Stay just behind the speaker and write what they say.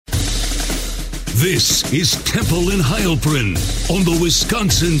This is Temple and Heilprin on the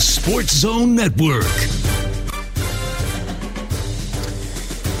Wisconsin Sports Zone Network.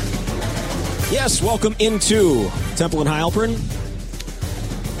 Yes, welcome into Temple and Heilprin.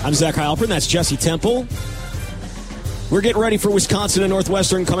 I'm Zach Heilprin. That's Jesse Temple. We're getting ready for Wisconsin and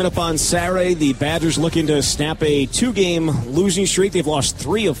Northwestern coming up on Saturday. The Badgers looking to snap a 2-game losing streak. They've lost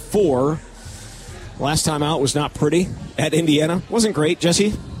 3 of 4. Last time out was not pretty at Indiana. Wasn't great,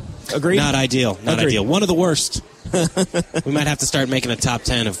 Jesse. Agreed? Not ideal. Not Agreed. ideal. One of the worst. We might have to start making a top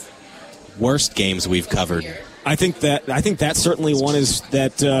 10 of worst games we've covered. I think that's certainly one is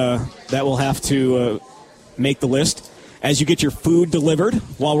that will have to make the list. As you get your food delivered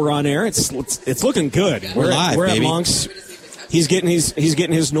while we're on air, it's looking good. We're live, we're baby. At Monk's. He's getting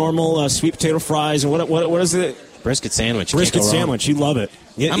his normal sweet potato fries and what is it? Brisket sandwich. Brisket sandwich. You love it.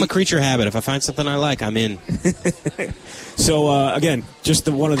 Yeah, I'm a creature habit. If I find something I like, I'm in. So again, just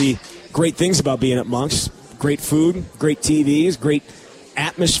one of the great things about being at Monk's: great food, great TVs, great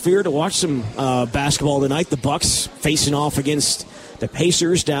atmosphere to watch some basketball tonight. The Bucks facing off against the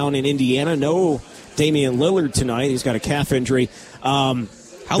Pacers down in Indiana. No Damian Lillard tonight. He's got a calf injury. How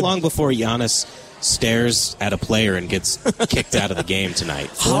long before Giannis stares at a player and gets kicked out of the game tonight?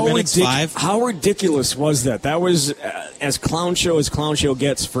 4 minutes, 5? How ridiculous was that? That was as clown show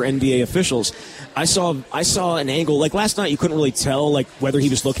gets for NBA officials. I saw an angle, like last night you couldn't really tell like whether he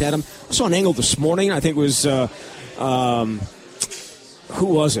was looking at him. I saw an angle this morning. I think it was, who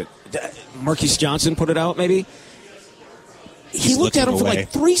was it? Marquise Johnson put it out maybe? He looked at him for like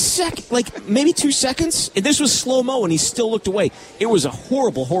 3 seconds, like maybe 2 seconds. And this was slow-mo, and he still looked away. It was a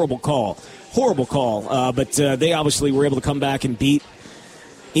horrible, horrible call. Horrible call. But they obviously were able to come back and beat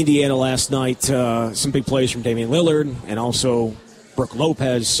Indiana last night. Some big plays from Damian Lillard and also Brook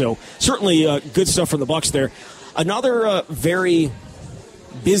Lopez. So certainly good stuff from the Bucks there. Another very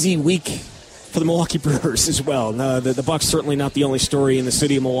busy week for the Milwaukee Brewers as well. The Bucks certainly not the only story in the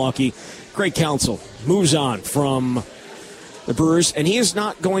city of Milwaukee. Craig Counsell moves on from the Brewers, and he is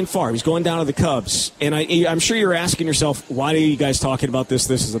not going far. He's going down to the Cubs. And I'm sure you're asking yourself, why are you guys talking about this?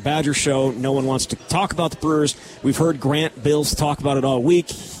 This is a Badger show. No one wants to talk about the Brewers. We've heard Grant Bills talk about it all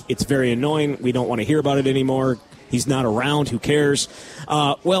week. It's very annoying. We don't want to hear about it anymore. He's not around. Who cares?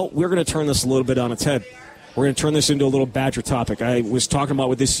 Well, we're going to turn this a little bit on its head. We're going to turn this into a little Badger topic. I was talking about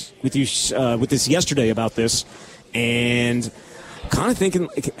with this yesterday about this, and kind of thinking,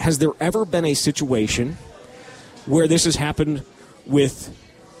 has there ever been a situation where this has happened with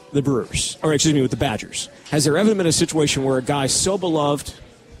the Brewers, or excuse me, with the Badgers? Has there ever been a situation where a guy so beloved,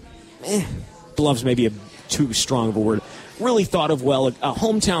 beloved's maybe too strong of a word, really thought of well, a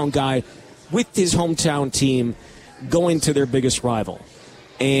hometown guy with his hometown team going to their biggest rival?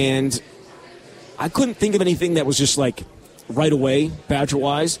 And I couldn't think of anything that was just like right away,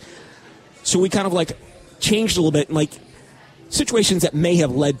 Badger-wise. So we kind of like changed a little bit, like situations that may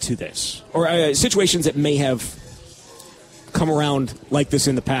have led to this, or situations that may have come around like this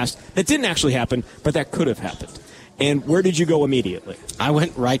in the past that didn't actually happen, but that could have happened. And where did you go immediately? I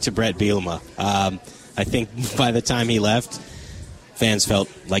went right to Brett Bielema. I think by the time he left, fans felt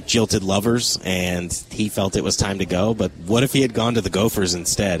like jilted lovers, and he felt it was time to go. But what if he had gone to the Gophers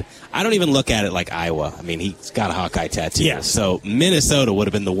instead? I don't even look at it like Iowa. I mean, he's got a Hawkeye tattoo. Yeah. So Minnesota would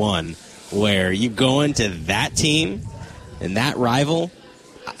have been the one where you go into that team and that rival.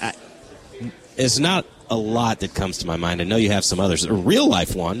 It's not a lot that comes to my mind. I know you have some others. A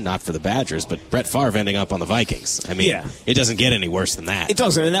real-life one, not for the Badgers, but Brett Favre ending up on the Vikings. I mean, It doesn't get any worse than that. It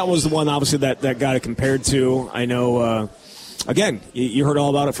doesn't, and that was the one, obviously, that got it compared to. I know, again, you heard all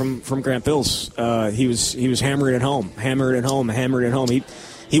about it from Grant Bills. He was hammered at home.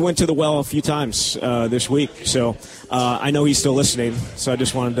 He went to the well a few times this week, so I know he's still listening, so I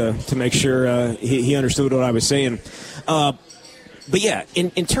just wanted to make sure he understood what I was saying. But yeah,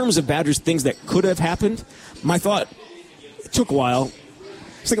 in terms of Badgers, things that could have happened, my thought, it took a while.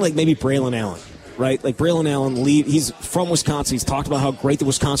 I was thinking like maybe Braylon Allen, right? Like Braylon Allen, he's from Wisconsin. He's talked about how great the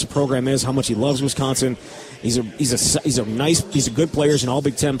Wisconsin program is, how much he loves Wisconsin. He's a good player. He's an All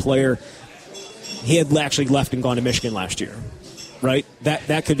Big Ten player. He had actually left and gone to Michigan last year, right?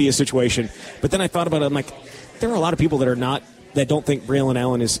 That could be a situation. But then I thought about it. I'm like, there are a lot of people that don't think Braylon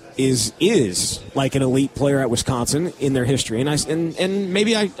Allen is like an elite player at Wisconsin in their history, and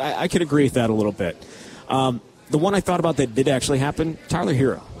maybe I could agree with that a little bit. The one I thought about that did actually happen, Tyler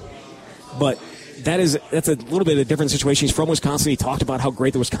Hero, but that's a little bit of a different situation. He's from Wisconsin. He talked about how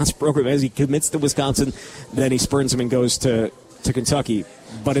great the Wisconsin program is. He commits to Wisconsin, then he spurns him and goes to Kentucky.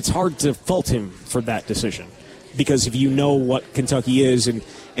 But it's hard to fault him for that decision, because if you know what Kentucky is and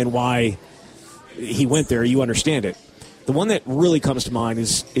why he went there, you understand it. The one that really comes to mind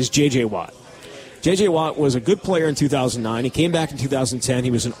is J.J. Watt. J.J. Watt was a good player in 2009. He came back in 2010. He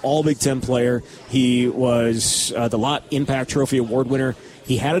was an all Big Ten player. He was the Lott Impact Trophy Award winner.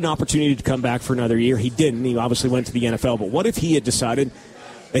 He had an opportunity to come back for another year. He didn't. He obviously went to the NFL. But what if he had decided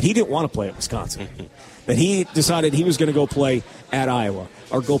that he didn't want to play at Wisconsin? That he decided he was going to go play at Iowa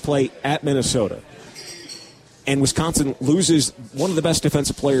or go play at Minnesota? And Wisconsin loses one of the best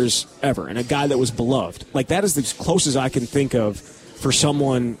defensive players ever and a guy that was beloved. Like, that is as close as I can think of for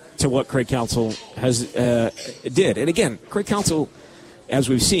someone to what Craig Counsell has did. And again, Craig Counsell, as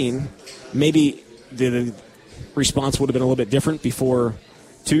we've seen, maybe the response would have been a little bit different before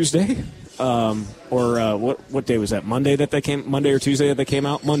Tuesday. What day was that? Monday or Tuesday that they came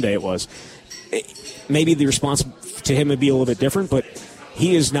out? Monday it was. Maybe the response to him would be a little bit different, but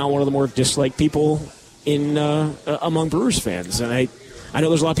he is now one of the more disliked people in among Brewers fans. And I know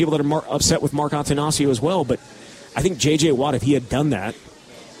there's a lot of people that are upset with Mark Attanasio as well, but I think J.J. Watt, if he had done that,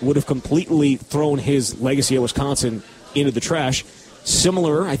 would have completely thrown his legacy at Wisconsin into the trash.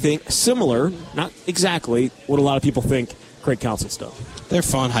 Similar, not exactly what a lot of people think Craig Counsell's done. They're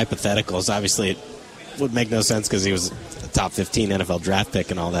fun hypotheticals. Obviously, it would make no sense because he was a top 15 NFL draft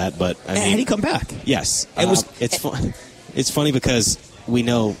pick and all that. But I mean, had he come back? Yes, it's funny because we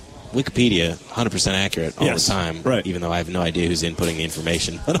know Wikipedia 100% accurate all the time, right? Even though I have no idea who's inputting the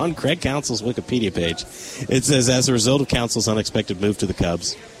information. But on Craig Counsell's Wikipedia page, it says, as a result of Counsell's unexpected move to the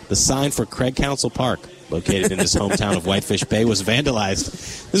Cubs, the sign for Craig Counsell Park, located in his hometown of Whitefish Bay, was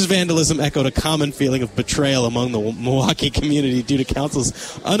vandalized. This vandalism echoed a common feeling of betrayal among the Milwaukee community due to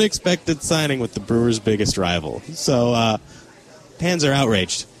Counsell's unexpected signing with the Brewers' biggest rival. So, fans are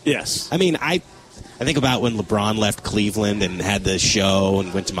outraged. Yes. I mean, I think about when LeBron left Cleveland and had the show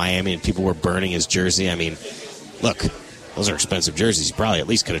and went to Miami and people were burning his jersey. I mean, look, those are expensive jerseys. You probably at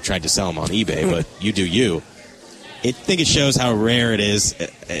least could have tried to sell them on eBay, but you do you. I think it shows how rare it is,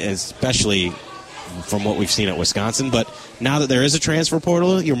 especially from what we've seen at Wisconsin. But now that there is a transfer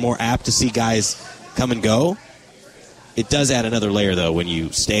portal, you're more apt to see guys come and go. It does add another layer, though, when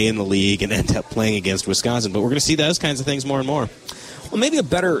you stay in the league and end up playing against Wisconsin. But we're going to see those kinds of things more and more. Well, maybe a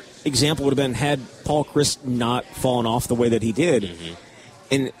better example would have been had Paul Chryst not fallen off the way that he did,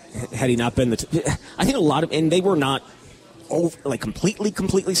 and had he not been I think a lot of, and they were not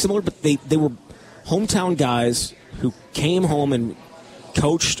completely similar, but they were hometown guys who came home and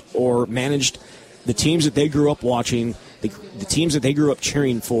coached or managed the teams that they grew up watching, the teams that they grew up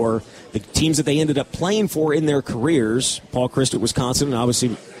cheering for, the teams that they ended up playing for in their careers. Paul Chryst at Wisconsin, and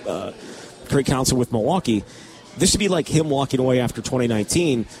obviously Craig Counsell with Milwaukee. This would be like him walking away after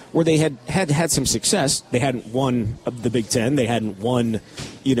 2019, where they had some success. They hadn't won the Big Ten. They hadn't won,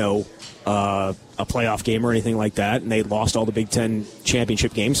 a playoff game or anything like that, and they lost all the Big Ten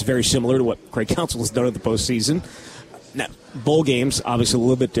championship games. Very similar to what Craig Counsell has done in the postseason. Now, bowl games, obviously a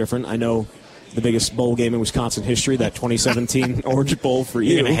little bit different. I know the biggest bowl game in Wisconsin history, that 2017 Orange Bowl for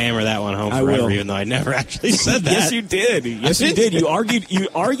you. You're going to hammer that one home forever, even though I never actually said that. Yes, you did. Yes, you did. You argued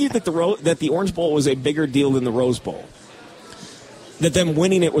that the Orange Bowl was a bigger deal than the Rose Bowl. That them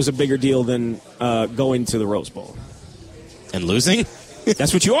winning it was a bigger deal than going to the Rose Bowl. And losing?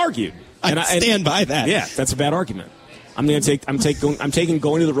 That's what you argued. I stand by that. Yeah, that's a bad argument. I'm taking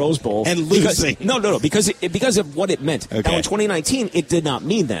going to the Rose Bowl and losing. Because of what it meant. Okay. Now in 2019, it did not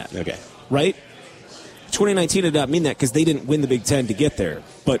mean that. Okay. Right? 2019 did not mean that because they didn't win the Big Ten to get there.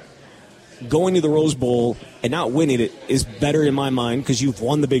 But going to the Rose Bowl and not winning it is better in my mind because you've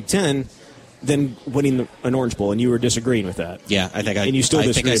won the Big Ten than winning an Orange Bowl, and you were disagreeing with that. Yeah, I think and you still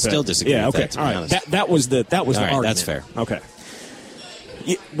disagree. I still disagree. Yeah, with okay. That, All right. honest. That was the argument. That's fair. Okay.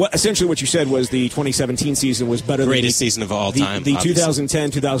 Essentially, what you said was the 2017 season was better than greatest season of all time. The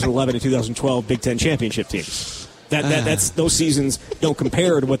 2010, 2011, and 2012 Big Ten championship teams. That's those seasons don't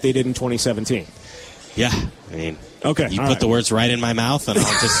compare to what they did in 2017. Yeah, I mean, okay, you put the words right in my mouth, and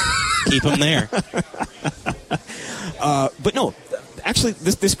I'll just keep them there. But no, actually,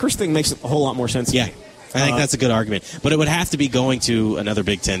 this Chris thing makes a whole lot more sense. Yeah. To me. I think that's a good argument, but it would have to be going to another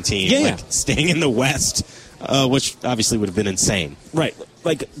Big Ten team, staying in the West, which obviously would have been insane. Right,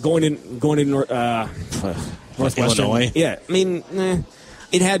 like going in Northwestern. Illinois. Yeah, I mean,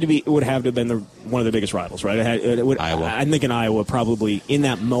 it would have to have been one of the biggest rivals, right? It would. Iowa. I'm thinking Iowa probably in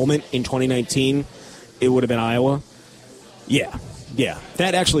that moment in 2019. It would have been Iowa. Yeah.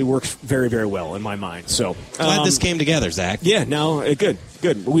 That actually works very, very well in my mind. So glad this came together, Zach. Yeah, no, good.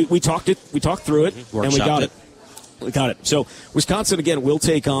 We talked through it, and we got it. We got it. So Wisconsin again will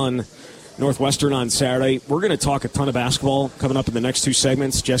take on Northwestern on Saturday. We're going to talk a ton of basketball coming up in the next two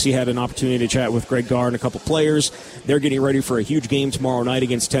segments. Jesse had an opportunity to chat with Greg Garr and a couple players. They're getting ready for a huge game tomorrow night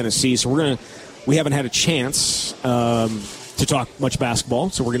against Tennessee. So we haven't had a chance to talk much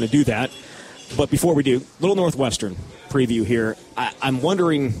basketball, so we're going to do that. But before we do, little Northwestern preview here. I'm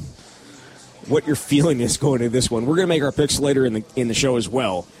wondering what your feeling is going into this one. We're going to make our picks later in the show as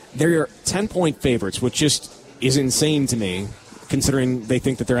well. They're 10-point favorites, which just is insane to me, considering they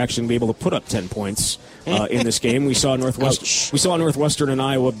think that they're actually going to be able to put up 10 points in this game. We saw Northwestern and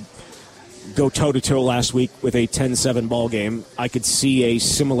Iowa go toe-to-toe last week with a 10-7 ball game. I could see a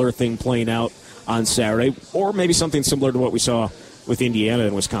similar thing playing out on Saturday, or maybe something similar to what we saw with Indiana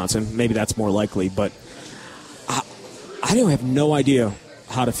and Wisconsin. Maybe that's more likely, but I don't have no idea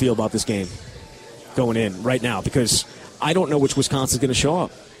how to feel about this game going in right now, because I don't know which Wisconsin's going to show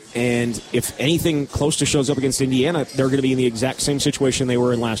up. And if anything close to shows up against Indiana, they're going to be in the exact same situation they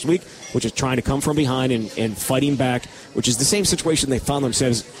were in last week, which is trying to come from behind and fighting back, which is the same situation they found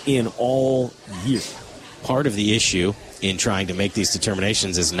themselves in all year. Part of the issue in trying to make these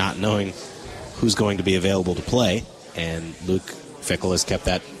determinations is not knowing who's going to be available to play, and Luke Fickell has kept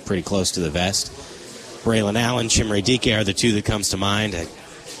that pretty close to the vest. Braylon Allen, Chimere Dike are the two that comes to mind. I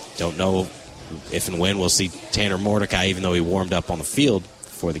don't know if and when we'll see Tanner Mordecai, even though he warmed up on the field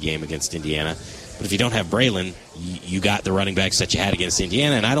for the game against Indiana. But if you don't have Braylon, you got the running backs that you had against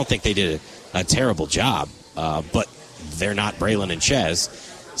Indiana, and I don't think they did a terrible job, but they're not Braylon and Ches.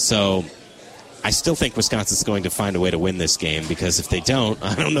 So I still think Wisconsin's going to find a way to win this game, because if they don't,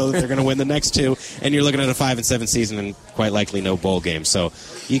 I don't know that they're going to win the next two, and you're looking at a 5-7 season and quite likely no bowl game. So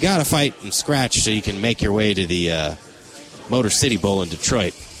you got to fight and scratch so you can make your way to the Motor City Bowl in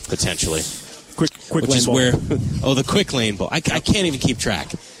Detroit, potentially. Quick which lane is bowl. where the Quick Lane Bowl. I can't even keep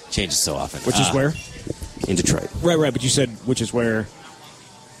track. Changes so often. Which is where? In Detroit. Right. But you said which is where?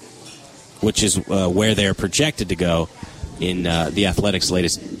 Which is where they're projected to go in the Athletics'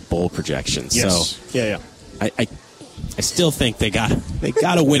 latest bowl projections. Yes. So yeah. I still think they got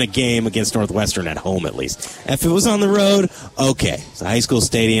to win a game against Northwestern at home at least. If it was on the road, okay. It's a high school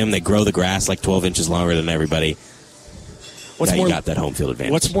stadium. They grow the grass like 12 inches longer than everybody. You got that home field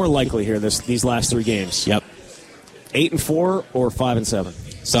advantage. What's more likely here? These last three games. Yep. 8-4 or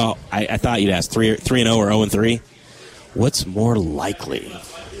 5-7. So I thought you'd ask 3-0 or 0-3. What's more likely?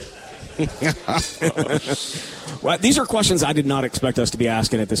 Well, these are questions I did not expect us to be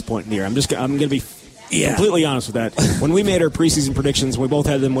asking at this point in the year. I'm going to be completely honest with that. When we made our preseason predictions, we both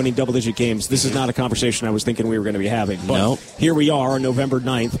had them winning double-digit games. This is not a conversation I was thinking we were going to be having. But Here we are on November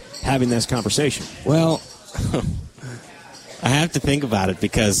 9th having this conversation. Well, I have to think about it,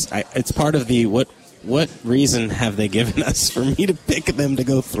 because it's part of the what reason have they given us for me to pick them to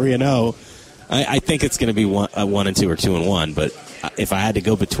go 3-0? I think it's going to be 1-2 or 2-1, but if I had to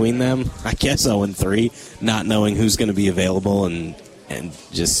go between them, I guess 0-3, not knowing who's going to be available and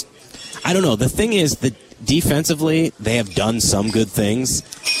just I don't know. The thing is that defensively they have done some good things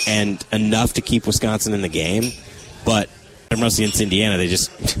and enough to keep Wisconsin in the game, but mostly against Indiana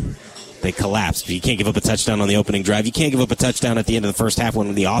they collapsed. You can't give up a touchdown on the opening drive. You can't give up a touchdown at the end of the first half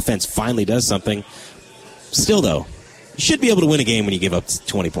when the offense finally does something. Still, though, you should be able to win a game when you give up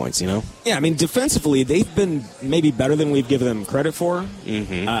 20 points, you know? Yeah, I mean, defensively, they've been maybe better than we've given them credit for.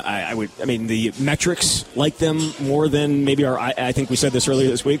 Mm-hmm. I mean, the metrics like them more than maybe I think we said this earlier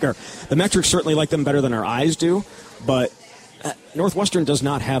this week. The metrics certainly like them better than our eyes do, but Northwestern does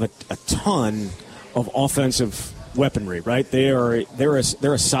not have a ton of offensive weaponry, right? They're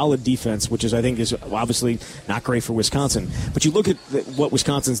a solid defense, which I think is obviously not great for Wisconsin. But you look at what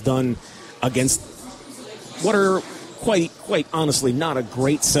Wisconsin's done against what are quite honestly not a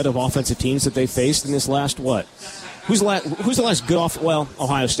great set of offensive teams that they faced in this last what? Who's the last good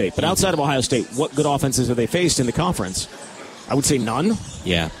Ohio State. But outside of Ohio State, what good offenses have they faced in the conference? I would say none.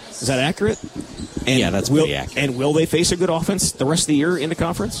 Yeah. Is that accurate? Yeah, that's pretty accurate. And will they face a good offense the rest of the year in the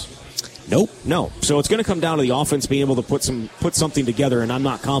conference? Nope. No. So it's going to come down to the offense being able to put something together, and I'm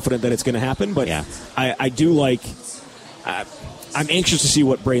not confident that it's going to happen. But yeah. I do like. I'm anxious to see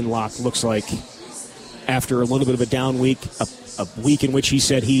what Braden Locke looks like after a little bit of a down week, a week in which he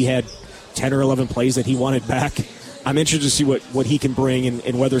said he had 10 or 11 plays that he wanted back. I'm interested to see what he can bring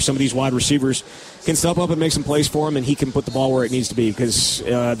and whether some of these wide receivers can step up and make some plays for him, and he can put the ball where it needs to be, because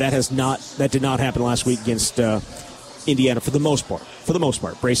that did not happen last week against Indiana for the most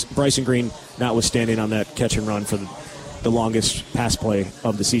part. Bryson Green notwithstanding on that catch and run for the longest pass play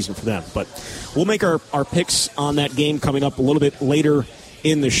of the season for them. But we'll make our picks on that game coming up a little bit later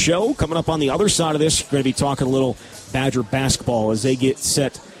in the show. Coming up on the other side of this, we're going to be talking a little Badger basketball as they get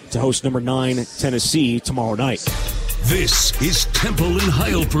set to host number 9 Tennessee tomorrow night. This is Temple and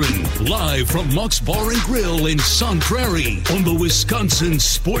Heilprin, live from Mock's Bar and Grill in Sun Prairie on the Wisconsin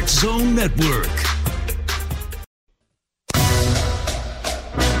Sports Zone Network.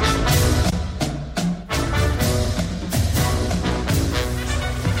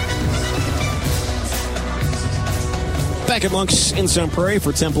 Back at Monk's in Sun Prairie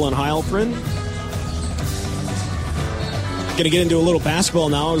for Temple and Heilprin. Going to get into a little basketball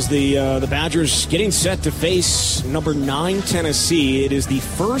now as the Badgers getting set to face number 9 Tennessee. It is the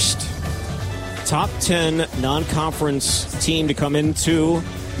first top 10 non-conference team to come into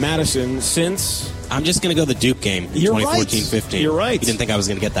Madison since... I'm just going to go the Duke game in 2014-15. You're right. You didn't think I was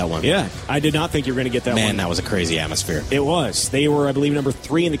going to get that one. Yeah, I did not think you were going to get that one. Man, that was a crazy atmosphere. It was. They were, I believe, number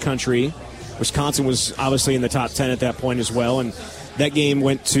 3 in the country. Wisconsin was obviously in the top 10 at that point as well. And that game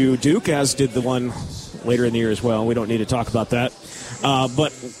went to Duke, as did the one later in the year as well. We don't need to talk about that.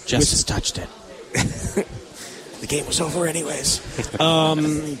 But Justice touched it. The game was over anyways.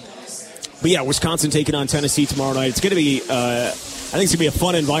 But yeah, Wisconsin taking on Tennessee tomorrow night. It's going to be, I think it's going to be a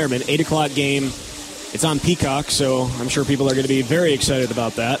fun environment. 8 o'clock game. It's on Peacock, so I'm sure people are going to be very excited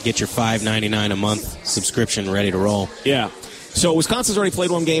about that. Get your $5.99 a month subscription ready to roll. Yeah. So Wisconsin's already played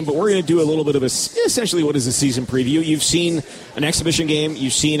one game, but we're going to do a little bit of essentially what is a season preview. You've seen an exhibition game.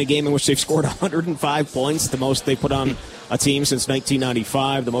 You've seen a game in which they've scored 105 points, the most they've put on a team since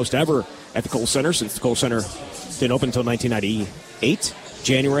 1995, the most ever at the Kohl Center since the Kohl Center didn't open until 1998,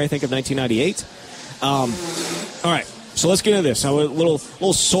 January, I think, of 1998. All right. So let's get into this. I'm a little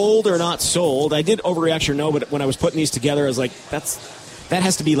sold or not sold. I did overreact or no, but when I was putting these together, I was like, that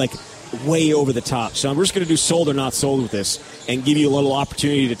has to be like way over the top. So I'm just going to do sold or not sold with this and give you a little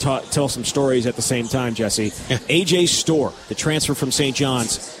opportunity to tell some stories at the same time, Jesse. A.J. Storr, the transfer from St.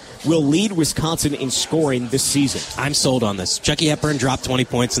 John's, will lead Wisconsin in scoring this season. I'm sold on this. Chucky Hepburn dropped 20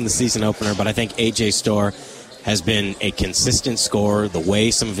 points in the season opener, but I think A.J. Storr has been a consistent scorer. The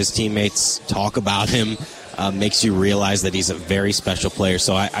way some of his teammates talk about him makes you realize that he's a very special player.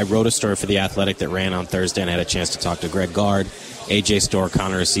 So I wrote a story for The Athletic that ran on Thursday, and I had a chance to talk to Greg Gard, A.J. Storr,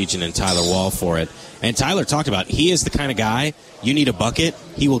 Connor Esigian, and Tyler Wall for it. And Tyler talked about he is the kind of guy, you need a bucket,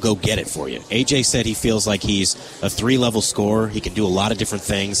 he will go get it for you. A.J. said he feels like he's a 3-level scorer. He can do a lot of different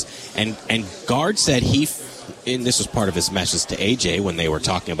things. And Gard said and this was part of his message to A.J. when they were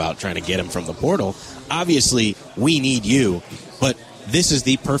talking about trying to get him from the portal, obviously we need you, but this is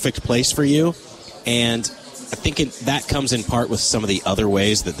the perfect place for you. And I think that comes in part with some of the other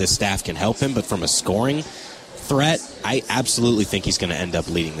ways that this staff can help him, but from a scoring threat, I absolutely think he's going to end up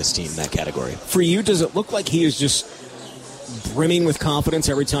leading this team in that category. For you, does it look like he is just brimming with confidence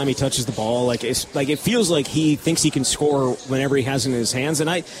every time he touches the ball? Like it feels like he thinks he can score whenever he has it in his hands, and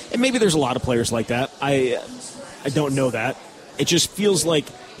maybe there's a lot of players like that. I don't know that. It just feels like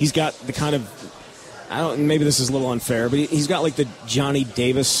he's got the kind of, maybe this is a little unfair, but he's got like the Johnny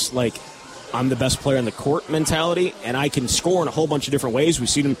Davis, like, I'm the best player on the court mentality, and I can score in a whole bunch of different ways. We've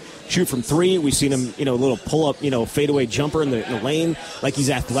seen him shoot from 3. We've seen him, a little pull-up, fadeaway jumper in the lane. Like, he's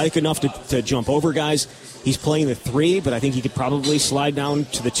athletic enough to jump over guys. He's playing the 3, but I think he could probably slide down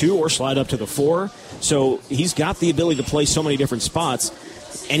to the 2 or slide up to the 4. So he's got the ability to play so many different spots,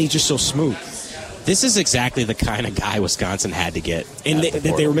 and he's just so smooth. This is exactly the kind of guy Wisconsin had to get. And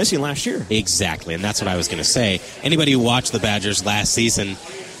that they were missing last year. Exactly, and that's what I was going to say. Anybody who watched the Badgers last season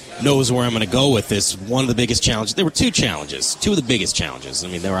knows where I'm going to go with this. One of the biggest challenges. There were 2 challenges, 2 of the biggest challenges. I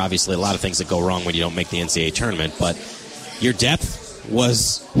mean, there were obviously a lot of things that go wrong when you don't make the NCAA tournament, but your depth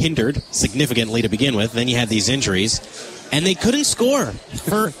was hindered significantly to begin with. Then you had these injuries, and they couldn't score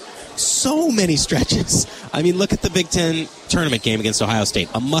for so many stretches. I mean, look at the Big Ten tournament game against Ohio State.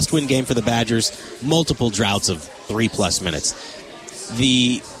 A must-win game for the Badgers, multiple droughts of 3+ minutes.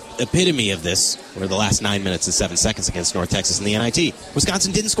 The epitome of this were the last 9 minutes and 7 seconds against North Texas in the NIT.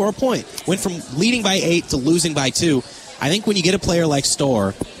 Wisconsin didn't score a point. Went from leading by 8 to losing by 2. I think when you get a player like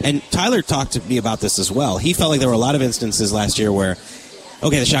Storr, and Tyler talked to me about this as well, he felt like there were a lot of instances last year where,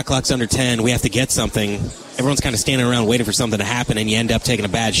 okay, the shot clock's under 10, we have to get something. Everyone's kind of standing around waiting for something to happen, and you end up taking a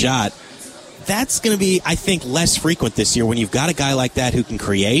bad shot. That's going to be, I think, less frequent this year when you've got a guy like that who can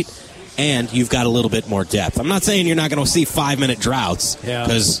create, and you've got a little bit more depth. I'm not saying you're not going to see 5-minute droughts,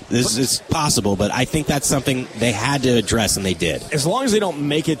 because this is possible, but I think that's something they had to address, and they did. As long as they don't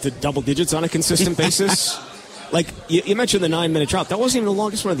make it to double digits on a consistent basis. Like, you mentioned the 9-minute drought. That wasn't even the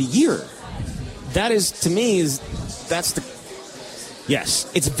longest one of the year. That is, to me,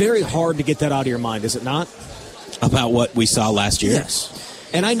 yes, it's very hard to get that out of your mind, is it not? About what we saw last year? Yes.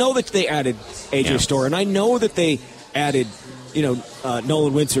 And I know that they added A.J. Storr, and I know that they added,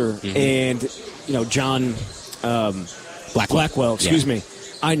 Nolan Winter and, John Blackwell. Excuse me.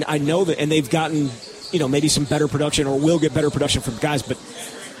 I know that, and they've gotten, maybe some better production or will get better production from guys, but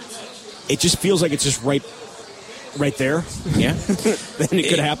it just feels like it's just right there. Yeah. Then it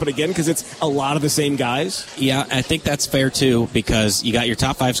could happen again because it's a lot of the same guys. Yeah, I think that's fair, too, because you got your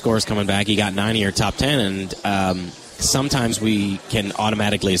top 5 scorers coming back. You got 9 of your top 10, and sometimes we can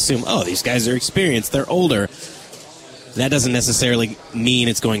automatically assume, these guys are experienced, they're older. that doesn't necessarily mean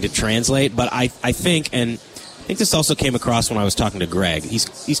it's going to translate. But I think, and I think this also came across when I was talking to Greg.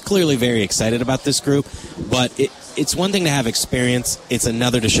 He's clearly very excited about this group, but it's one thing to have experience. It's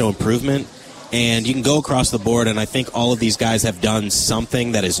another to show improvement. And you can go across the board, and I think all of these guys have done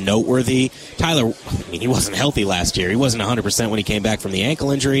something that is noteworthy. Tyler, he wasn't healthy last year. He wasn't 100% when he came back from the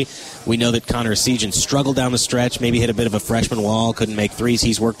ankle injury. We know that Connor Essegian struggled down the stretch, maybe hit a bit of a freshman wall, couldn't make threes.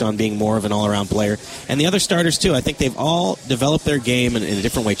 He's worked on being more of an all-around player. And the other starters, too. I think they've all developed their game in a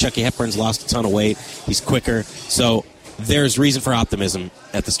different way. Chucky Hepburn's lost a ton of weight. He's quicker. So there's reason for optimism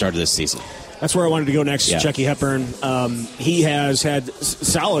at the start of this season. That's where I wanted to go next. Yeah. Chucky Hepburn. He has had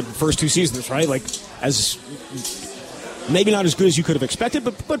solid first 2 seasons, right? Like, as maybe not as good as you could have expected,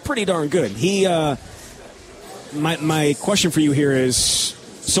 but pretty darn good. He. My question for you here is,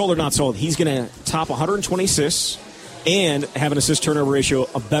 sold or not sold? He's going to top 120 assists and have an assist-turnover ratio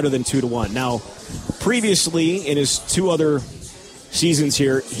of better than 2-1. Now, previously in his 2 other seasons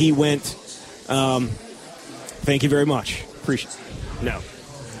here, he went. Thank you very much. Appreciate. No.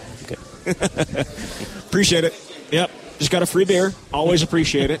 Appreciate it. Yep. Just got a free beer. Always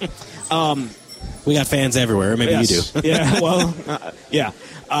appreciate it. We got fans everywhere. Maybe you do. Yeah. Well, yeah.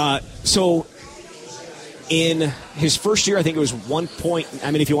 So in his first year, I think it was 1 point. I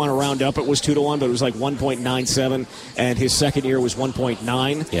mean, if you want to round up, it was 2-1, but it was like 1.97. And his second year was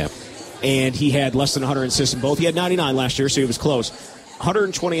 1.9. Yeah. And he had less than 100 assists in both. He had 99 last year, so he was close.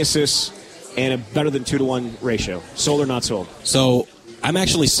 120 assists and a better than 2-1 ratio. Sold or not sold? So I'm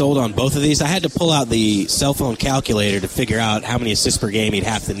actually sold on both of these. I had to pull out the cell phone calculator to figure out how many assists per game he'd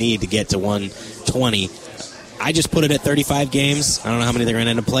have to need to get to 120. I just put it at 35 games. I don't know how many they're going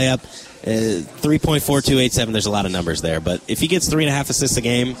to end up play up. 3.4287, there's a lot of numbers there. But if he gets 3.5 assists a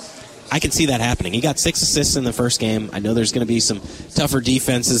game, I can see that happening. He got 6 assists in the first game. I know there's going to be some tougher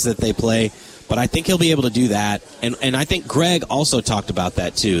defenses that they play, but I think he'll be able to do that. And I think Greg also talked about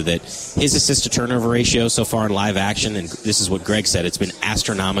that, too, that his assist-to-turnover ratio so far in live action, and this is what Greg said, it's been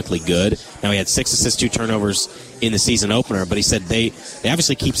astronomically good. Now, he had 6 assists, 2 turnovers in the season opener, but he said they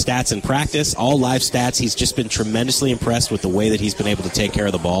obviously keep stats in practice, all live stats. He's just been tremendously impressed with the way that he's been able to take care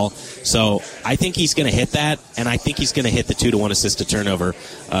of the ball. So I think he's going to hit that, and I think he's going to hit the 2-1 assist-to-turnover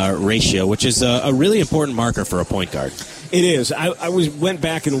ratio, which is a really important marker for a point guard. It is. I went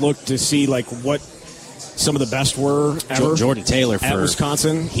back and looked to see like what some of the best were ever. Jordan Taylor at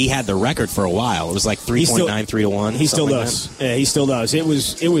Wisconsin. He had the record for a while. It was like 3.9, 3-1. He still does. Like yeah, he still does. It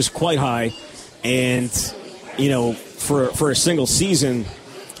was quite high, and for a single season,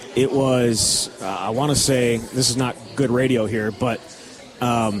 it was. I want to say this is not good radio here, but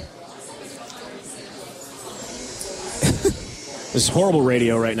this is horrible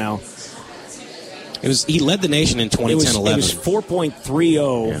radio right now. He led the nation in 2010-11. It was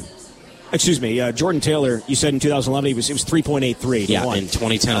 4.30. Yeah. Excuse me, Jordan Taylor, you said in 2011 it was 3.83. Yeah, in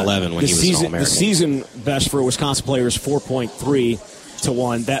 2010-11 when he was All-American. The season best for a Wisconsin player is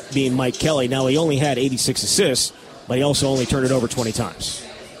 4.3-1, that being Mike Kelly. Now, he only had 86 assists, but he also only turned it over 20 times,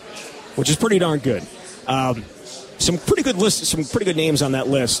 which is pretty darn good. Some pretty good lists, some pretty good names on that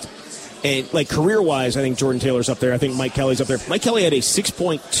list. And like career-wise, I think Jordan Taylor's up there. I think Mike Kelly's up there. Mike Kelly had a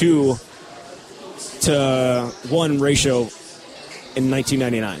 6.2-1 ratio in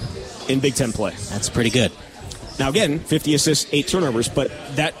 1999 in Big Ten play. That's pretty good. Now again, 50 assists, 8 turnovers, but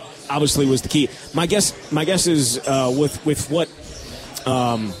that obviously was the key. My guess is with what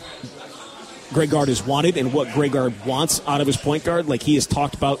Greg Gard has wanted and what Greg Gard wants out of his point guard, like he has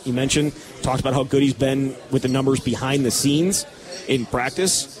talked about how good he's been with the numbers behind the scenes in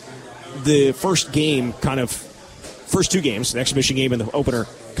practice. The first two games, the exhibition game and the opener,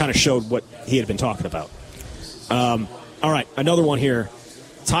 kind of showed what he had been talking about. All right, another one here.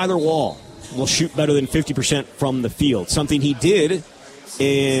 Tyler Wall will shoot better than 50% from the field, something he did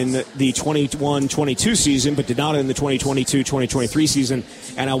in the 21-22 season, but did not in the 2022-2023 season.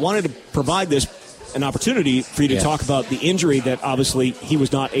 And I wanted to provide an opportunity for you to talk about the injury that obviously he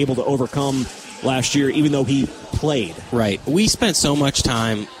was not able to overcome last year, even though he played. Right. We spent so much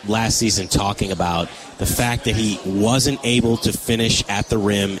time last season talking about the fact that he wasn't able to finish at the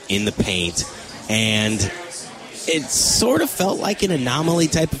rim in the paint, and it sort of felt like an anomaly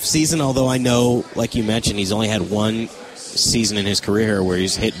type of season, although I know, like you mentioned, he's only had one season in his career where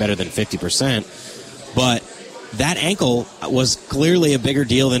he's hit better than 50%. But that ankle was clearly a bigger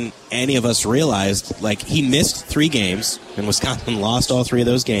deal than any of us realized. Like, he missed 3 games, and Wisconsin lost all 3 of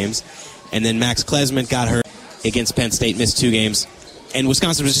those games. And then Max Klesmit got hurt against Penn State, missed 2 games. And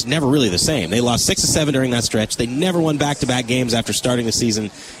Wisconsin was just never really the same. They lost 6 of 7 during that stretch. They never won back-to-back games after starting the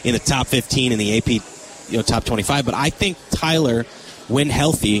season in the top 15 in the AP top 25. But I think Tyler, when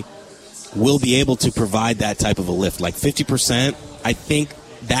healthy, will be able to provide that type of a lift. Like 50%, I think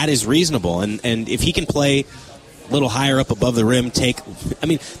that is reasonable. And if he can play a little higher up above the rim,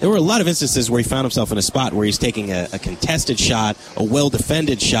 there were a lot of instances where he found himself in a spot where he's taking a contested shot, a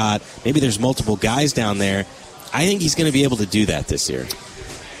well-defended shot. Maybe there's multiple guys down there. I think he's going to be able to do that this year.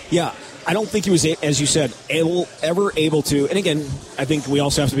 Yeah. I don't think he was, as you said, ever able to. And again, I think we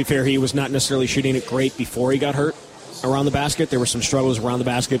also have to be fair. He was not necessarily shooting it great before he got hurt around the basket. There were some struggles around the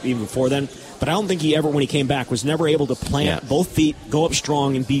basket even before then. But I don't think he ever, when he came back, was never able to plant both feet, go up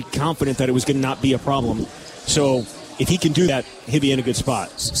strong, and be confident that it was going to not be a problem. So if he can do that, he'll be in a good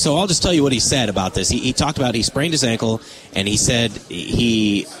spot. So I'll just tell you what he said about this. He talked about he sprained his ankle, and he said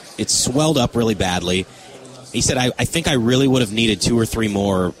it swelled up really badly. He said, I think I really would have needed 2 or 3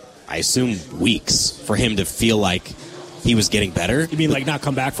 more, I assume, weeks for him to feel like he was getting better. You mean like not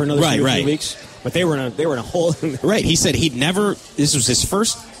come back for another 2 or 3 weeks? But they were in a hole. Right. He said this was his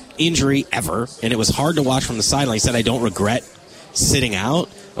first injury ever, and it was hard to watch from the sideline. He said, I don't regret sitting out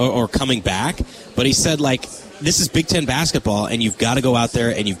or coming back. But he said, like, this is Big Ten basketball, and you've got to go out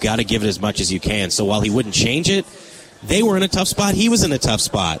there and you've got to give it as much as you can. So while he wouldn't change it, they were in a tough spot. He was in a tough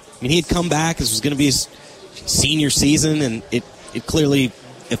spot. I mean, he had come back. This was going to be his senior season, and it clearly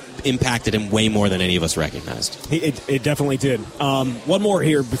impacted him way more than any of us recognized. It definitely did. One more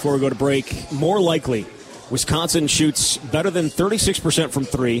here before we go to break. More likely, Wisconsin shoots better than 36% from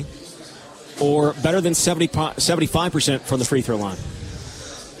 3 or better than 75% from the free throw line.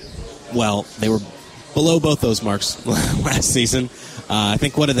 Well, they were below both those marks last season. I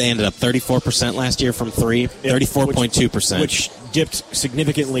think, what did they end up? 34% last year from 3? 34.2%. Which dipped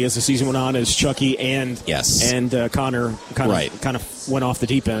significantly as the season went on, as Chucky and Connor kind of went off the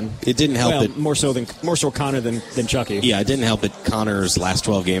deep end. It didn't help more so Connor than Chucky. Yeah, it didn't help that Connor's last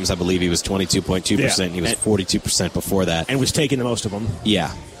 12 games, I believe he was 22.2%. Yeah. He was 42% before that. And was taking the most of them.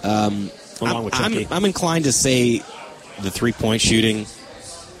 Yeah. Along with Chucky. I'm inclined to say the three-point shooting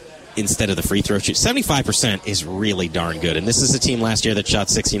instead of the free throw shoot. 75% is really darn good. And this is a team last year that shot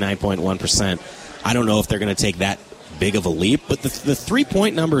 69.1%. I don't know if they're going to take that big of a leap, but the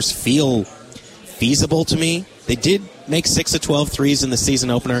three-point numbers feel feasible to me. They did make 6 of 12 threes in the season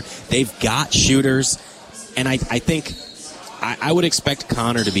opener. They've got shooters, and I think I would expect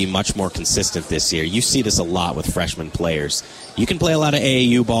Connor to be much more consistent this year. You see this a lot with freshman players. You can play a lot of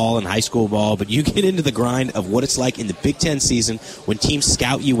AAU ball and high school ball, but you get into the grind of what it's like in the Big Ten season when teams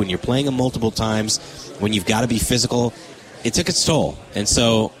scout you, when you're playing them multiple times, when you've got to be physical. It took its toll. And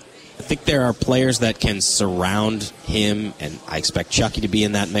so I think there are players that can surround him, and I expect Chucky to be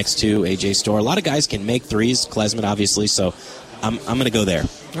in that mix too, A.J. Storr. A lot of guys can make threes, Klesmit obviously, so I'm going to go there.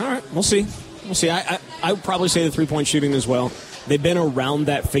 All right, we'll see. I would probably say the three-point shooting as well. They've been around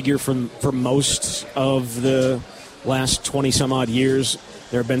that figure for most of the last 20-some-odd years.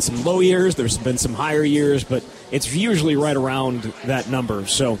 There have been some low years. There's been some higher years, but it's usually right around that number.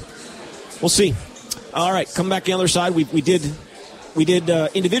 So we'll see. All right, come back on the other side. We did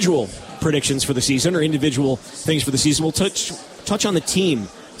individual predictions for the season, or individual things for the season. We'll touch on the team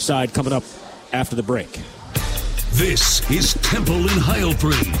side coming up after the break. This is Temple and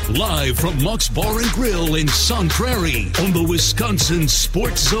Heilprin, live from Mock's Bar and Grill in Sun Prairie on the Wisconsin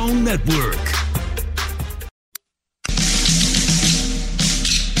Sports Zone Network.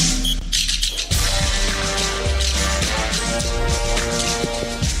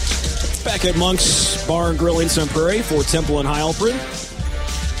 Back at Monk's Bar and Grill in Sun Prairie for Temple and Heilprin.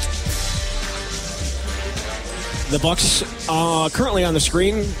 The Bucks currently on the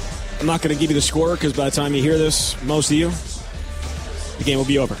screen. I'm not going to give you the score because by the time you hear this, most of you, the game will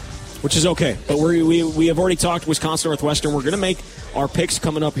be over, which is okay. But we have already talked Wisconsin Northwestern. We're going to make our picks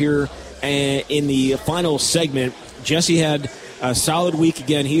coming up here in the final segment. Jesse had a solid week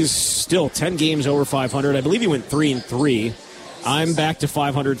again. He's still 10 games over 500. I believe he went 3-3. I'm back to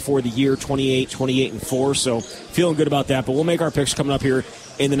 500 for the year, 28-4. So feeling good about that. But we'll make our picks coming up here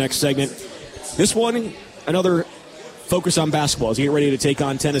in the next segment. This one, another focus on basketball as you get ready to take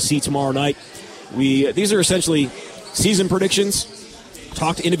on Tennessee tomorrow night. These are essentially season predictions.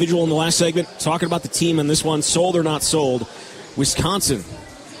 Talked individual in the last segment. Talking about the team in this one, sold or not sold. Wisconsin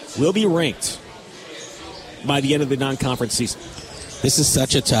will be ranked by the end of the non-conference season. This is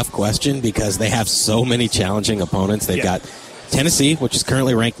such a tough question because they have so many challenging opponents. They've got Tennessee, which is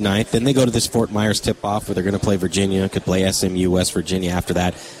currently ranked 9th. Then they go to this Fort Myers tip-off where they're going to play Virginia. Could play SMU, West Virginia after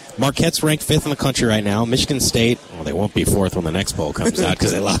that. Marquette's ranked 5th in the country right now. Michigan State, well, they won't be 4th when the next bowl comes out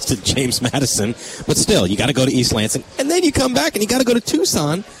because they lost to James Madison. But still, you got to go to East Lansing. And then you come back and you got to go to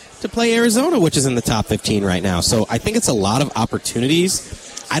Tucson to play Arizona, which is in the top 15 right now. So I think it's a lot of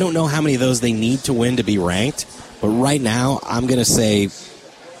opportunities. I don't know how many of those they need to win to be ranked. But right now, I'm going to say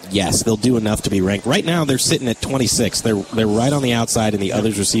yes, they'll do enough to be ranked. Right now, they're sitting at 26. They're right on the outside in the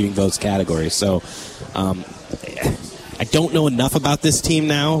others receiving votes category. So I don't know enough about this team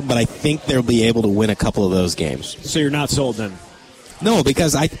now, but I think they'll be able to win a couple of those games. So you're not sold then? No,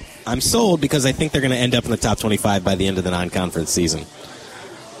 because I'm sold because I think they're going to end up in the top 25 by the end of the non-conference season.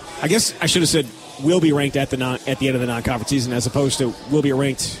 I guess I should have said will be ranked at the end of the non-conference season as opposed to will be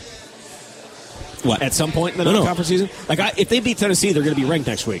ranked at some point in the non-conference season. Like if they beat Tennessee, they're going to be ranked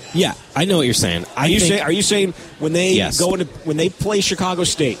next week. Yeah, I know what you're saying. Are you saying when they when they play Chicago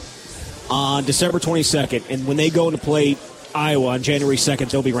State on December 22nd and when they go into play Iowa on January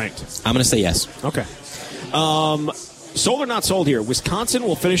 2nd, they'll be ranked? I'm going to say yes. Okay. Sold or not sold here? Wisconsin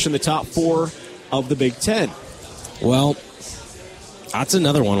will finish in the top 4 of the Big Ten. Well, that's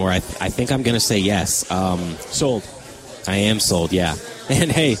another one where I think I'm going to say yes. Sold. I am sold, yeah.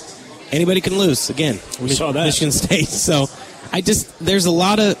 And, hey, anybody can lose. Again, we saw that. Michigan State. So there's a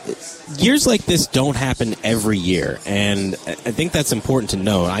lot of years like this don't happen every year, and I think that's important to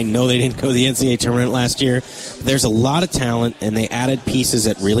know. I know they didn't go to the NCAA tournament last year. But there's a lot of talent, and they added pieces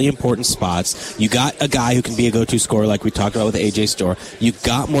at really important spots. You got a guy who can be a go-to scorer like we talked about with A.J. Storr. You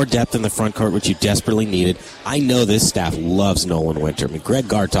got more depth in the front court, which you desperately needed. I know this staff loves Nolan Winter. I mean, Greg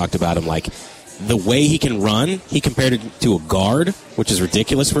Gard talked about him like the way he can run, he compared it to a guard, which is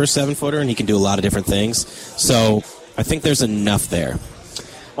ridiculous for a 7-footer, and he can do a lot of different things. So I think there's enough there.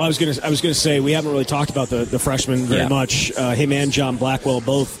 Well, I was gonna say we haven't really talked about the freshmen very much. Him and John Blackwell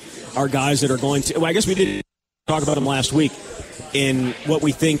both are guys that are going to. Well, I guess we did talk about them last week in what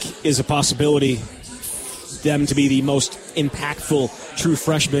we think is a possibility them to be the most impactful true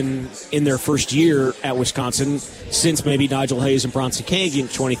freshmen in their first year at Wisconsin since maybe Nigel Hayes and Bronson King in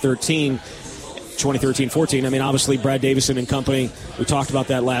 2013-14. I mean, obviously Brad Davison and company. We talked about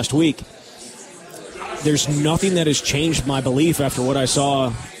that last week. There's nothing that has changed my belief after what I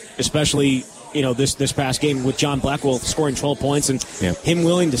saw, especially this past game with John Blackwell scoring 12 points and him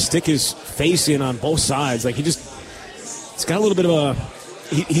willing to stick his face in on both sides. Like he's got a little bit of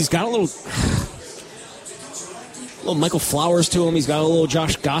he's got a little Michael Flowers to him. He's got a little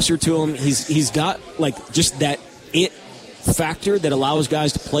Josh Gosser to him. He's got like just that it factor that allows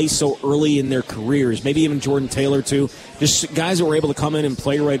guys to play so early in their careers. Maybe even Jordan Taylor too. Just guys that were able to come in and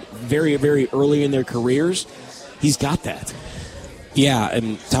play right very, very early in their careers. He's got that. Yeah,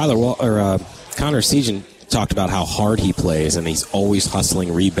 and Connor Segan talked about how hard he plays, and he's always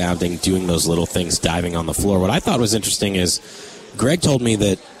hustling, rebounding, doing those little things, diving on the floor. What I thought was interesting is Greg told me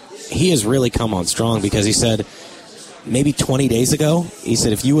that he has really come on strong because he said maybe 20 days ago, he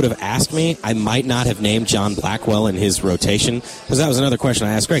said, if you would have asked me, I might not have named John Blackwell in his rotation. Because that was another question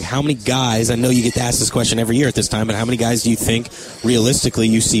I asked Greg. How many guys, I know you get to ask this question every year at this time, but how many guys do you think realistically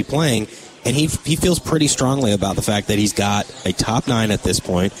you see playing? And he feels pretty strongly about the fact that he's got a top 9 at this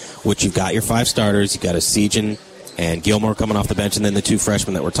point, which you've got your 5 starters, you've got a Segan and Gilmore coming off the bench, and then the 2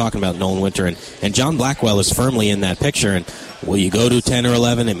 freshmen that we're talking about, Nolan Winter. And John Blackwell is firmly in that picture. And will you go to 10 or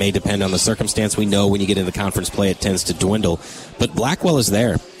 11? It may depend on the circumstance. We know when you get into conference play, it tends to dwindle. But Blackwell is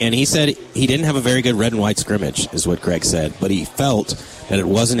there. And he said he didn't have a very good red and white scrimmage, is what Greg said. But he felt that it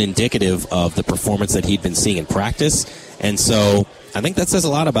wasn't indicative of the performance that he'd been seeing in practice. And so I think that says a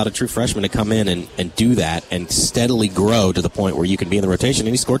lot about a true freshman to come in and do that and steadily grow to the point where you can be in the rotation.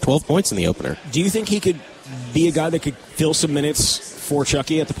 And he scored 12 points in the opener. Do you think he could be a guy that could fill some minutes for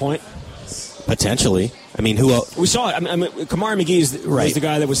Chucky at the point? Potentially. I mean, who else? We saw it. I mean, Kamari McGee was the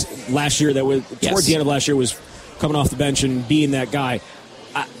guy that was last year, that was towards the end of last year, was coming off the bench and being that guy.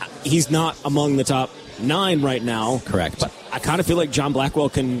 He's not among the top 9 right now. Correct. But I kind of feel like John Blackwell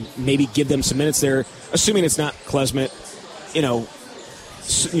can maybe give them some minutes there, assuming it's not Klesmit,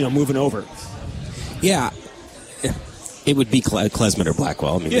 moving over. Yeah. It would be Klesmit or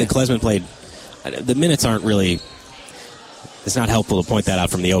Blackwell. I mean, Klesmit played. The minutes aren't really. It's not helpful to point that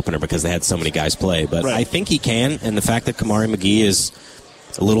out from the opener because they had so many guys play. But I think he can, and the fact that Kamari McGee is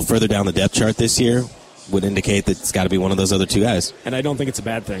a little further down the depth chart this year would indicate that it's got to be one of those other 2 guys. And I don't think it's a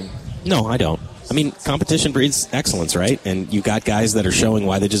bad thing. No, I don't. I mean, competition breeds excellence, right? And you've got guys that are showing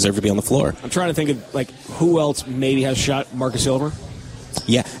why they deserve to be on the floor. I'm trying to think of, who else maybe has shot Marcus Silver?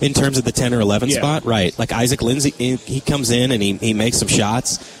 Yeah, in terms of the 10 or 11 spot, right. Like Isaac Lindsay, he comes in and he makes some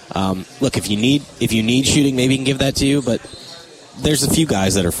shots. Look, if you need shooting, maybe he can give that to you, but there's a few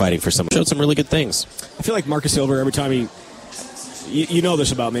guys that are fighting for some. Showed some really good things. I feel like Marcus Silver, every time you know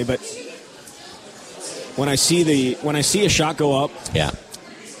this about me, but when I see a shot go up,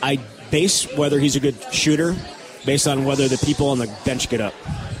 I base whether he's a good shooter based on whether the people on the bench get up.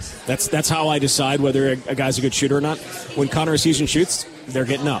 That's how I decide whether a guy's a good shooter or not. When Connor Segan shoots, they're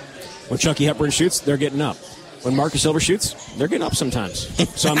getting up. When Chucky Hepburn shoots, they're getting up. when Marcus overshoots, they're getting up sometimes.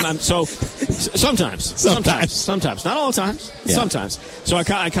 Sometimes. Not all the times. Yeah. Sometimes. So I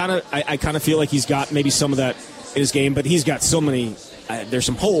kind of feel like he's got maybe some of that in his game, but he's got so many. There's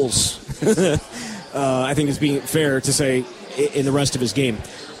some holes. I think it's being fair to say in the rest of his game.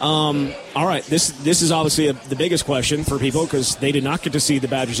 All right, this is obviously the biggest question for people because they did not get to see the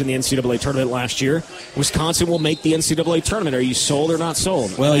Badgers in the NCAA tournament last year. Wisconsin will make the NCAA tournament. Are you sold or not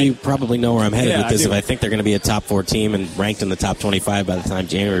sold? Well, you probably know where I'm headed with this. If I think they're going to be a top 4 team and ranked in the top 25 by the time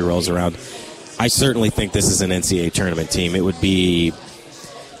January rolls around, I certainly think this is an NCAA tournament team. It would be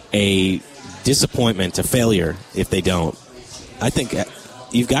a disappointment, a failure if they don't. I think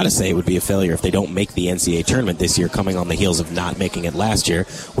you've got to say it would be a failure if they don't make the NCAA tournament this year, coming on the heels of not making it last year.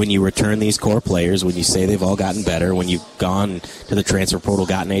 When you return these core players, when you say they've all gotten better, when you've gone to the transfer portal,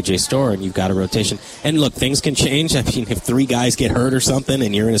 gotten A.J. Storr, and you've got a rotation. And look, things can change. I mean, if 3 guys get hurt or something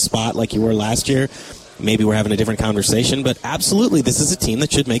and you're in a spot like you were last year, maybe we're having a different conversation. But absolutely, this is a team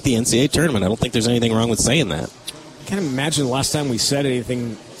that should make the NCAA tournament. I don't think there's anything wrong with saying that. I can't imagine the last time we said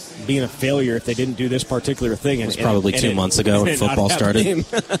anything being a failure if they didn't do this particular thing. It was probably 2 months ago when football started.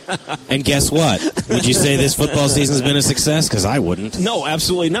 And guess what? Would you say this football season's been a success? Because I wouldn't. No,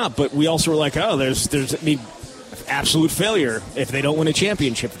 absolutely not. But we also were like, there's absolute failure if they don't win a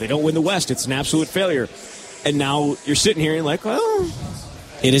championship. If they don't win the West, it's an absolute failure. And now you're sitting here and you're like, well,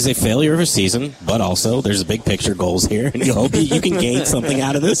 it is a failure of a season, but also there's a big picture goals here, and you hope you can gain something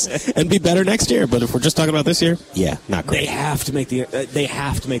out of this and be better next year. But if we're just talking about this year, yeah, not great. They have to make the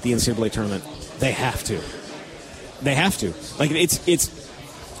NCAA tournament. They have to. Like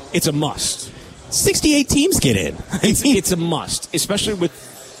it's a must. 68 teams get in. It's a must, especially with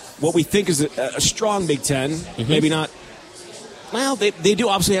what we think is a strong Big Ten. Mm-hmm. Maybe not. Well, they do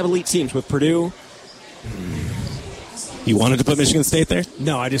obviously have elite teams with Purdue. You wanted to put Michigan State there?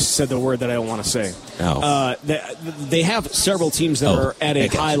 No, I just said the word that I don't want to say. Oh. They have several teams that are at a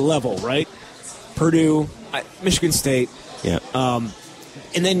high level, right? Purdue, Michigan State. Yeah.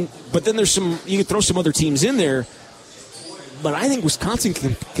 But then there's some, you can throw some other teams in there, but I think Wisconsin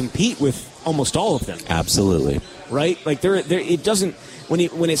can compete with almost all of them. Absolutely. Right? Like it doesn't,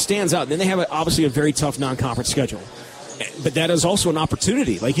 when it stands out, then they have obviously a very tough non-conference schedule. But that is also an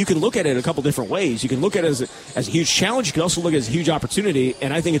opportunity. Like, you can look at it a couple different ways. You can look at it as a huge challenge. You can also look at it as a huge opportunity.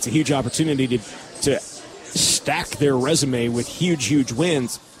 And I think it's a huge opportunity to stack their resume with huge, huge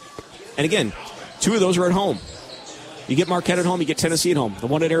wins. And again, 2 of those are at home. You get Marquette at home, you get Tennessee at home. The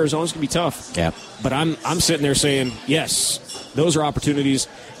one at Arizona is going to be tough. Yeah. But I'm sitting there saying, yes, those are opportunities.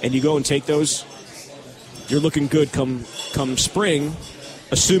 And you go and take those. You're looking good come spring,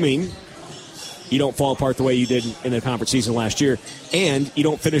 assuming you don't fall apart the way you did in the conference season last year, and you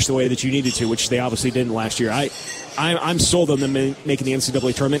don't finish the way that you needed to, which they obviously didn't last year. I'm sold on them making the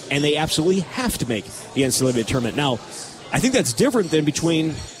NCAA tournament, and they absolutely have to make the NCAA tournament. Now, I think that's different than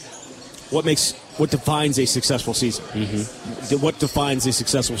between what defines a successful season. Mm-hmm. What defines a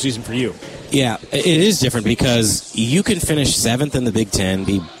successful season for you? Yeah, it is different because you can finish 7th in the Big Ten,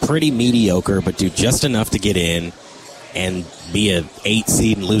 be pretty mediocre, but do just enough to get in, and be an 8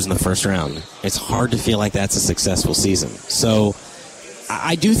 seed and lose in the first round. It's hard to feel like that's a successful season. So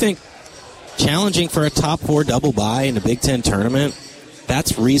I do think challenging for a top 4 double bye in a Big Ten tournament,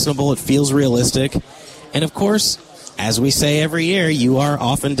 that's reasonable. It feels realistic. And, of course, as we say every year, you are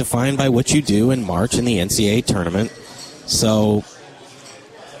often defined by what you do in March in the NCAA tournament. So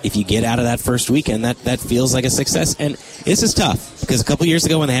if you get out of that first weekend, that feels like a success. And this is tough because a couple years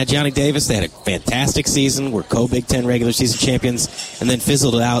ago when they had Johnny Davis, they had a fantastic season, were co-Big Ten regular season champions, and then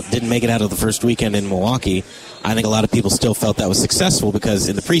fizzled it out, didn't make it out of the first weekend in Milwaukee. I think a lot of people still felt that was successful because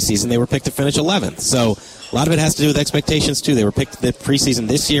in the preseason they were picked to finish 11th. So a lot of it has to do with expectations, too. They were picked the preseason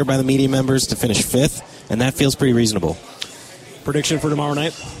this year by the media members to finish 5th, and that feels pretty reasonable. Prediction for tomorrow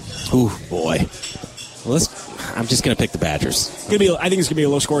night? Ooh, boy. Well, I'm just going to pick the Badgers. I think it's going to be a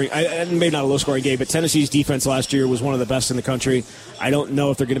low-scoring, maybe not a low-scoring game, but Tennessee's defense last year was one of the best in the country. I don't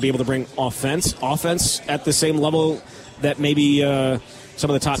know if they're going to be able to bring offense at the same level that maybe some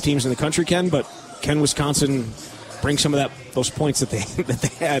of the top teams in the country can, but can Wisconsin bring some of those points that they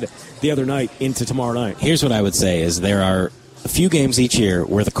had the other night into tomorrow night? Here's what I would say is there are a few games each year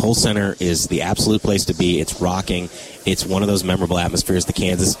where the Kohl Center is the absolute place to be. It's rocking. It's one of those memorable atmospheres.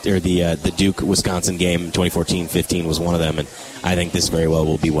 The Duke Wisconsin game 2014-15 was one of them, and I think this very well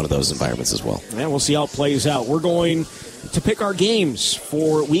will be one of those environments as well. Yeah, we'll see how it plays out. We're going to pick our games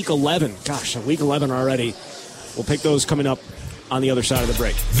for Week 11. Gosh, Week 11 already. We'll pick those coming up on the other side of the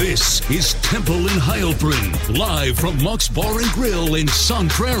break. This is Temple and Heilprin, live from Mock's Bar and Grill in Sun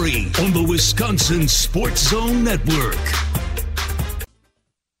Prairie on the Wisconsin Sports Zone Network.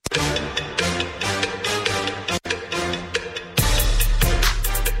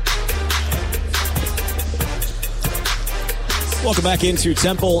 Welcome back into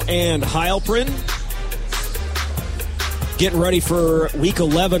Temple and Heilprin. Getting ready for Week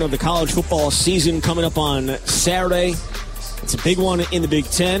 11 of the college football season coming up on Saturday. It's a big one in the Big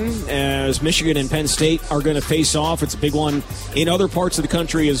Ten as Michigan and Penn State are going to face off. It's a big one in other parts of the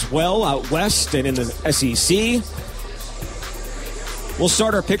country as well, out west and in the SEC. We'll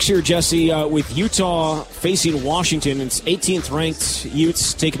start our picks here, Jesse, with Utah facing Washington. It's 18th-ranked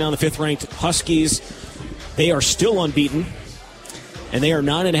Utes taking on the 5th-ranked Huskies. They are still unbeaten, and they are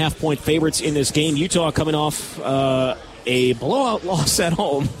 9.5-point favorites in this game. Utah coming off a blowout loss at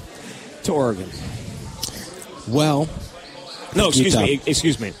home to Oregon. Well, no,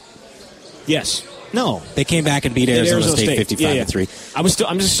 excuse me. Yes. No, they came back and beat Arizona State 55-3.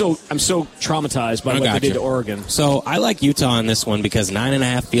 I'm so traumatized by what they did to Oregon. So I like Utah in this one because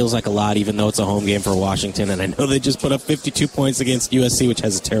 9.5 feels like a lot, even though it's a home game for Washington. And I know they just put up 52 points against USC, which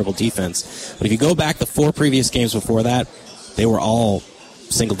has a terrible defense. But if you go back the 4 previous games before that, they were all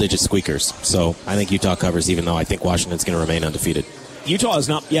single-digit squeakers. So I think Utah covers, even though I think Washington's going to remain undefeated. Utah is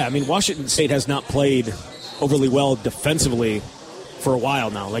not. Yeah, I mean Washington State has not played overly well defensively for a while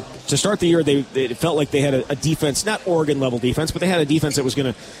now. Like, to start the year, it felt like they had a defense, not Oregon-level defense, but they had a defense that was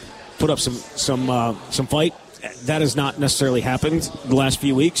going to put up some fight. That has not necessarily happened the last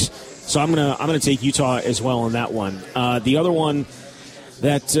few weeks. So I'm gonna take Utah as well on that one. The other one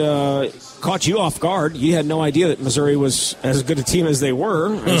that caught you off guard, you had no idea that Missouri was as good a team as they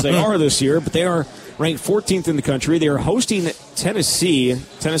are this year, but they are ranked 14th in the country. They are hosting Tennessee.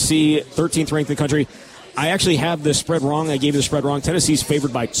 Tennessee, 13th ranked in the country. I actually have the spread wrong. I gave you the spread wrong. Tennessee's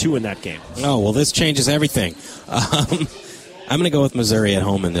favored by 2 in that game. Oh, well, this changes everything. I'm going to go with Missouri at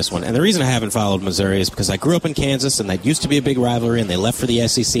home in this one. And the reason I haven't followed Missouri is because I grew up in Kansas, and that used to be a big rivalry, and they left for the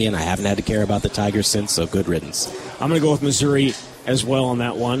SEC, and I haven't had to care about the Tigers since, so good riddance. I'm going to go with Missouri as well on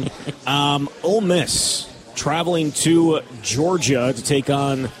that one. Ole Miss traveling to Georgia to take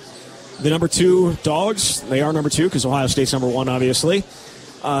on the number 2 Dogs. They are number 2 because Ohio State's number 1, obviously.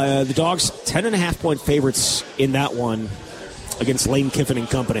 The Dogs, 10.5-point favorites in that one against Lane Kiffin and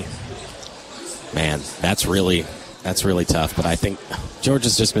company. Man, that's really tough. But I think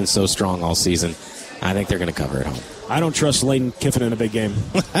Georgia's just been so strong all season. I think they're going to cover at home. I don't trust Lane Kiffin in a big game.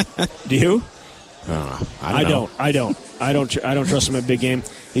 Do you? I don't trust him in a big game.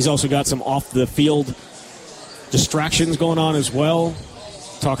 He's also got some off the field distractions going on as well.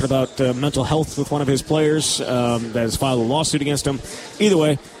 Talking about mental health with one of his players that has filed a lawsuit against him. Either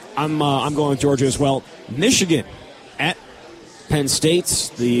way, I'm going with Georgia as well. Michigan at Penn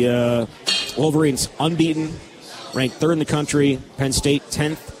State. The Wolverines unbeaten, ranked 3rd in the country. Penn State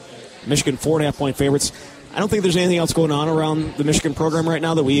 10th. Michigan 4.5-point favorites. I don't think there's anything else going on around the Michigan program right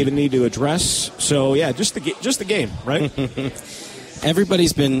now that we even need to address. So yeah, just the game, right?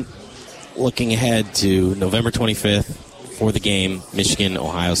 Everybody's been looking ahead to November 25th. For the game, Michigan,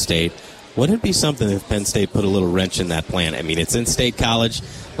 Ohio State. Wouldn't it be something if Penn State put a little wrench in that plan? I mean, it's in State College.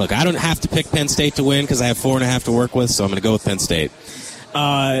 Look, I don't have to pick Penn State to win because I have 4.5 to work with, so I'm going to go with Penn State.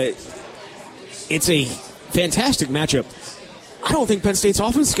 It's a fantastic matchup. I don't think Penn State's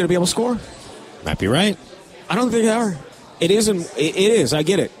offense is going to be able to score. Might be right. I don't think they are. It is. I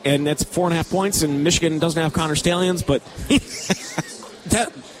get it. And that's 4.5 points, and Michigan doesn't have Connor Stallions, but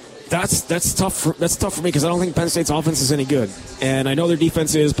That's tough for me because I don't think Penn State's offense is any good, and I know their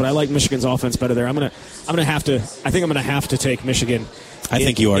defense is, but I like Michigan's offense better there. I think I'm gonna have to take Michigan. I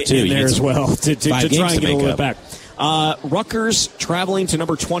think you are too. In there as well to try and get a little bit back. Rutgers traveling to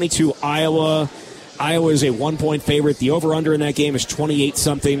number 22 Iowa. Iowa is a 1-point favorite. The over/under in that game is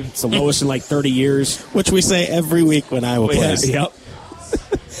 28-something. It's the lowest in like 30 years, which we say every week when Iowa plays. Yep.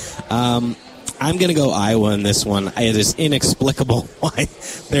 I'm going to go Iowa in this one. It is inexplicable why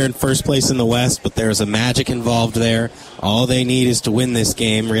they're in first place in the West, but there's a magic involved there. All they need is to win this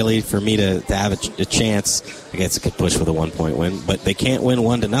game, really, for me to have a chance. I guess it could push with a 1-point win, but they can't win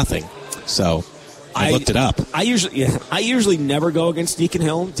 1-0. So I looked it up. I usually never go against Deacon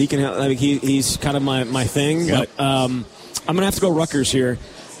Hill. Deacon Hill, I mean, he's kind of my thing, yep. But I'm going to have to go Rutgers here.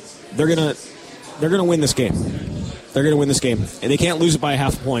 They're gonna win this game. They're going to win this game, and they can't lose it by a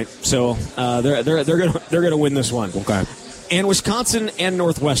half a point. So they're going to win this one. Okay. And Wisconsin and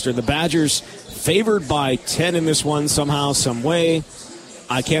Northwestern, the Badgers favored by 10 in this one somehow, some way.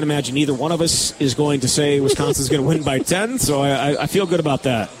 I can't imagine either one of us is going to say Wisconsin's going to win by 10. So I feel good about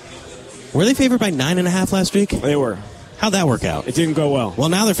that. Were they favored by 9.5 last week? They were. How'd that work out? It didn't go well. Well,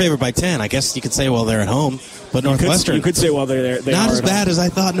 now they're favored by 10. I guess you could say, well, they're at home. But Northwestern... You could say, well, they're not as bad as I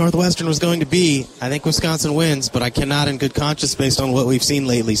thought Northwestern was going to be. I think Wisconsin wins, but I cannot in good conscience, based on what we've seen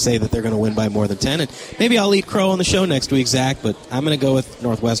lately, say that they're going to win by more than 10. And maybe I'll eat crow on the show next week, Zach, but I'm going to go with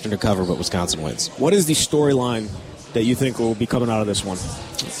Northwestern to cover, but Wisconsin wins. What is the storyline that you think will be coming out of this one?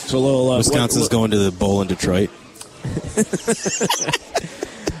 So a little, Wisconsin's going to the bowl in Detroit.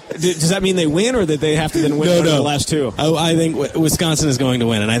 Does that mean they win, or that they have to then win the last two? Oh, I think Wisconsin is going to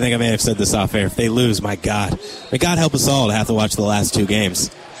win, and I think I may have said this off air. If they lose, my God help us all to have to watch the last two games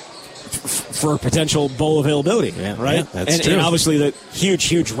for potential bowl availability. Yeah, right? Yeah, that's true. And obviously the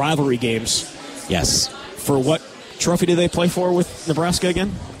huge rivalry games. Yes. For what trophy do they play for with Nebraska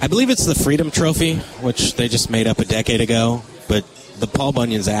again? I believe it's the Freedom Trophy, which they just made up a decade ago. But the Paul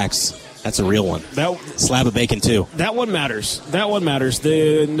Bunyan's axe, that's a real one. Slab of bacon, too. That one matters.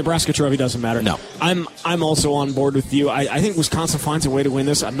 The Nebraska trophy doesn't matter. No. I'm also on board with you. I think Wisconsin finds a way to win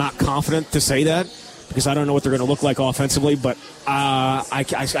this. I'm not confident to say that because I don't know what they're going to look like offensively, but I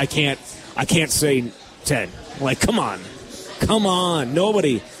can't say 10. Like, come on.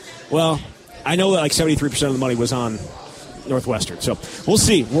 Nobody. Well, I know that like 73% of the money was on Northwestern. So we'll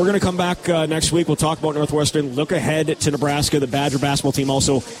see. We're going to come back next week. We'll talk about Northwestern. Look ahead to Nebraska. The Badger basketball team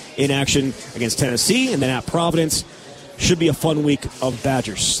also in action against Tennessee and then at Providence. Should be a fun week of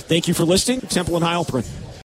Badgers. Thank you for listening. Temple and Heilprin.